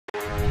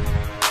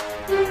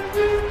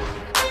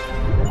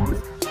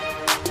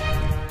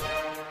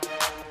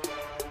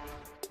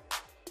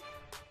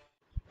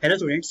Hello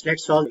students,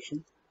 let's solve the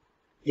question.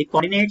 The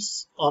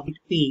coordinates of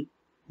P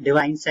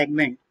divine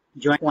segment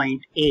join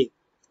point A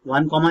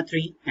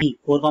 1,3 and B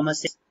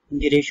 4,6 in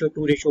the ratio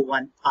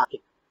 2:1 are.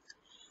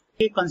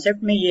 ये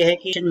concept में ये है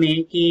कि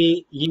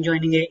इन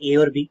joining है A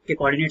और B के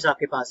coordinates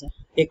आपके पास है।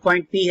 एक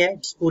पॉइंट P है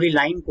जिस पूरी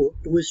लाइन को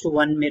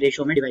 2:1 में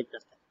रेशो में डिवाइड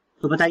करता है।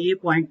 तो बताइए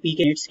पॉइंट P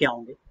के नेट्स क्या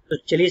होंगे। तो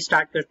चलिए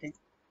स्टार्ट करते हैं।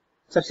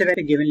 सबसे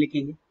पहले गिवन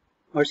लिखेंगे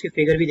और इसके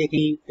फिगर भी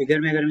देखेंगे। फिगर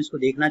में अगर हम इसको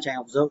देखना चाहें,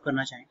 ऑब्जर्व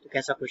करना चाहें तो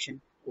कैसा क्वेश्चन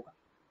होगा।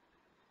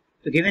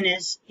 तो given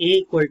is A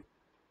equal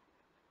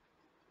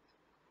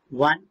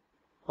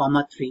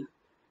 1,3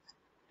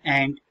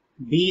 and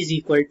B is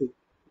equal to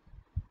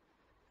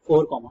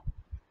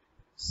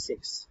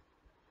 4,6.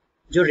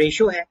 जो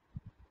रेशो है,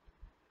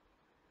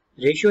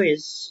 रेशो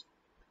इज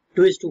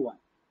 2:1,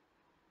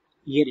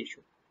 ये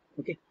रेशो।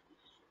 ओके,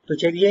 तो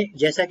चलिए,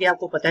 जैसा कि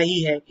आपको पता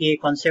ही है कि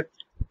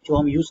कॉन्सेप्ट जो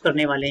हम यूज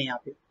करने वाले हैं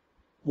यहाँ पे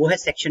वो है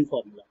section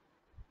formula.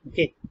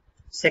 Okay,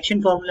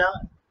 section formula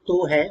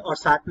तो है और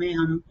साथ में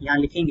हम यहाँ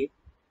लिखेंगे,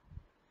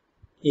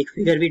 एक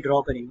फिगर भी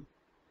ड्रॉ करेंगे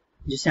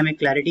जिससे हमें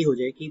क्लैरिटी हो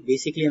जाए कि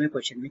बेसिकली हमें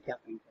क्वेश्चन में क्या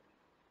फाइंड करना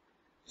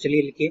है।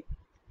 चलिए लिखिए,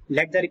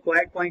 let the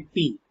required point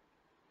P,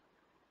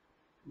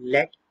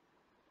 let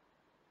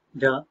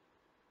the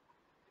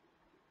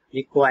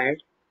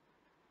required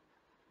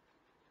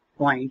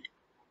point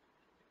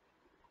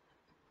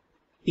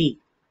P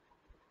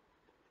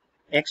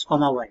x,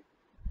 y।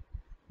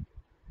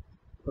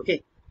 Okay,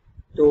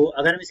 तो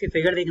अगर हम इसकी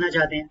फिगर देखना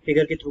चाहते हैं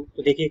फिगर के थ्रू,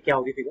 तो देखिए क्या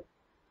होगी फिगर।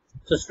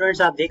 तो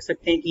स्टूडेंट्स आप देख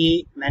सकते हैं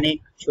कि मैंने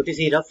एक छोटी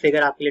सी रफ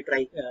फिगर आपके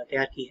लिए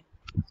तैयार की है।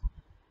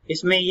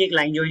 इसमें ये एक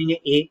लाइन जॉइनिंग है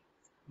A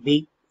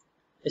B।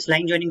 इस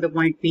लाइन जॉइनिंग पे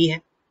पॉइंट P है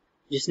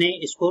जिसने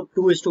इसको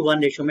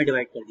 2:1 रेशो में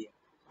डिवाइड कर दिया।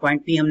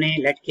 पॉइंट P हमने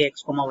लेट किया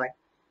x, y।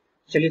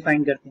 चलिए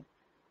फाइंड करते हैं।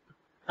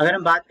 अगर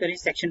हम बात करें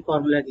सेक्शन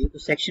फॉर्मूला की, तो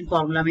सेक्शन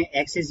फॉर्मूला में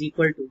x is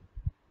equal to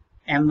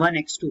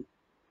m1x2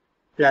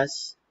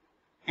 plus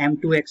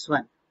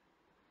m2x1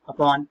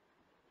 upon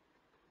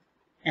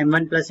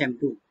m1 plus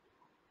m2।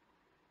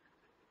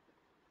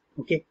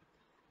 Okay,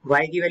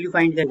 y की वैल्यू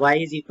फाइंड करें। y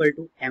is equal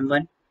to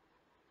m1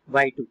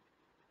 y2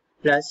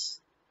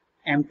 plus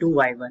m2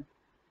 y1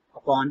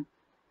 upon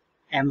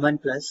m1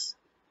 plus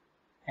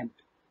m2।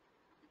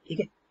 ठीक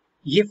है,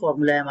 ये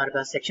formula है हमारे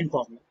पास, section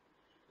formula.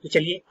 तो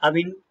चलिए अब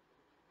इन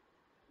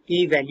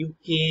की वैल्यू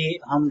के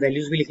हम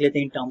वैल्यूज भी लिख लेते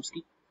हैं इन टर्म्स की।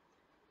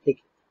 ठीक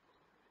है,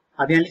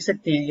 अब यहाँ लिख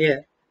सकते हैं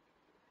here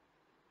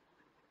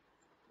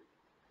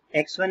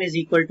x1 is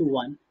equal to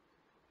 1,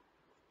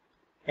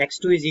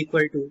 x2 is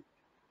equal to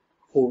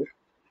 4,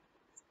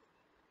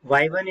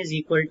 y1 is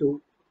equal to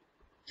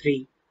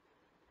 3,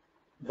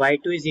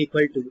 y2 is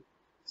equal to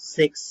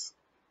 6,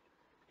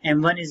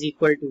 m1 is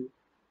equal to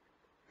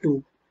 2,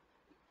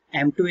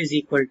 m2 is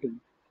equal to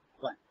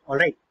 1।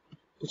 Alright,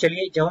 तो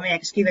चलिए जब हमें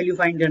x की वैल्यू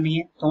फाइंड करनी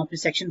है तो हम अपने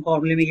सेक्शन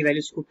फॉर्मूले में ये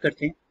वैल्यूज पुट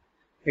करते हैं।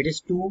 It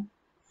is 2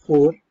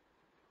 4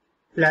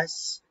 plus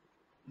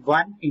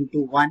 1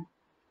 into 1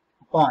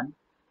 upon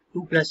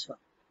 2 plus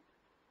 1।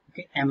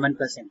 Okay, m1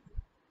 plus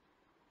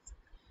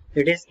m2।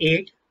 It is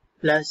 8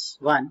 plus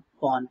 1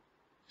 upon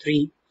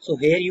 3. So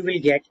here you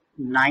will get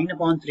 9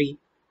 upon 3.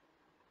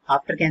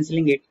 After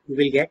cancelling it, you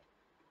will get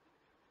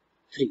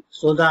 3.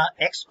 So the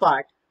x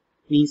part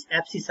means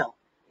abscissa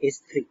is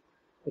 3.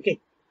 Okay.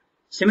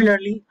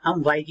 Similarly,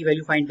 हम y की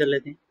value find कर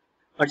लेते हैं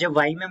और जब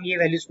y में हम ये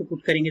वैल्यूज को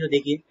पुट करेंगे तो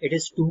देखिए it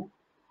is 2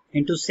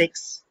 into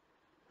 6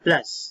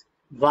 plus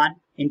 1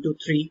 into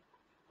 3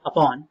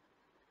 upon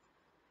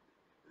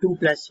 2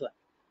 plus 1।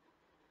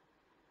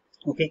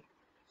 Okay,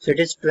 so it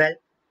is 12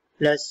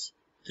 plus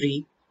 3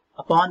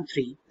 upon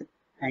 3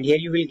 and here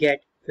you will get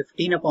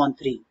 15 upon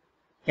 3।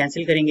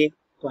 Cancel करेंगे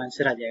तो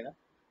आंसर आ जाएगा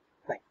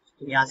 5।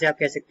 तो यहाँ से आप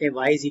कह सकते हैं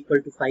y is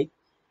equal to 5,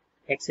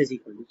 x is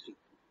equal to 3।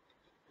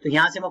 तो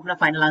यहाँ से हम अपना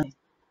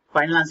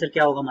फाइनल आंसर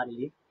क्या होगा हमारे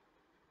लिए,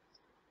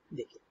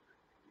 देखिए।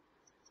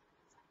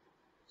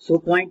 So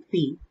point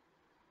P,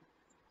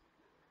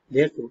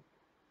 therefore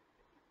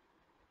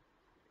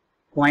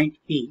point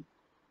P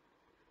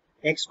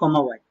x,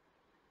 y,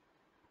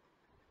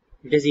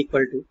 it is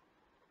equal to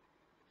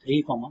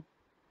 3, 5,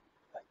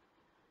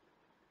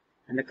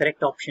 and the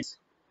correct option is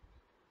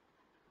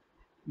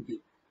B.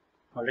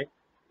 Alright,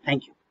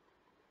 thank you.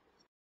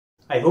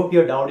 I hope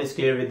your doubt is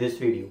clear with this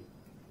video.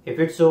 If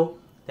it's so,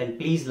 then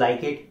please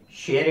like it,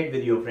 share it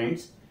with your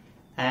friends,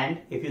 and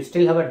if you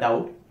still have a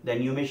doubt,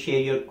 then you may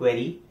share your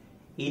query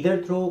either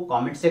through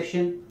comment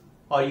section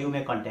or you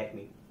may contact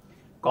me.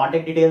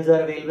 Contact details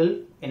are available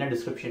in a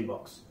description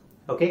box.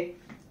 Okay,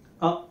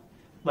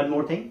 one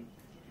more thing.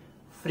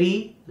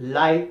 Free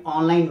live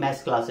online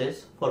maths classes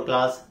for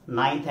class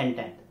 9th and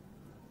 10th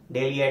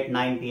daily at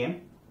 9 PM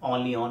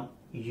only on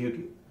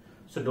YouTube.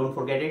 So don't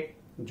forget it,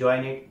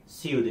 join it,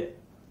 see you there.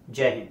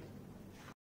 Jai Hind.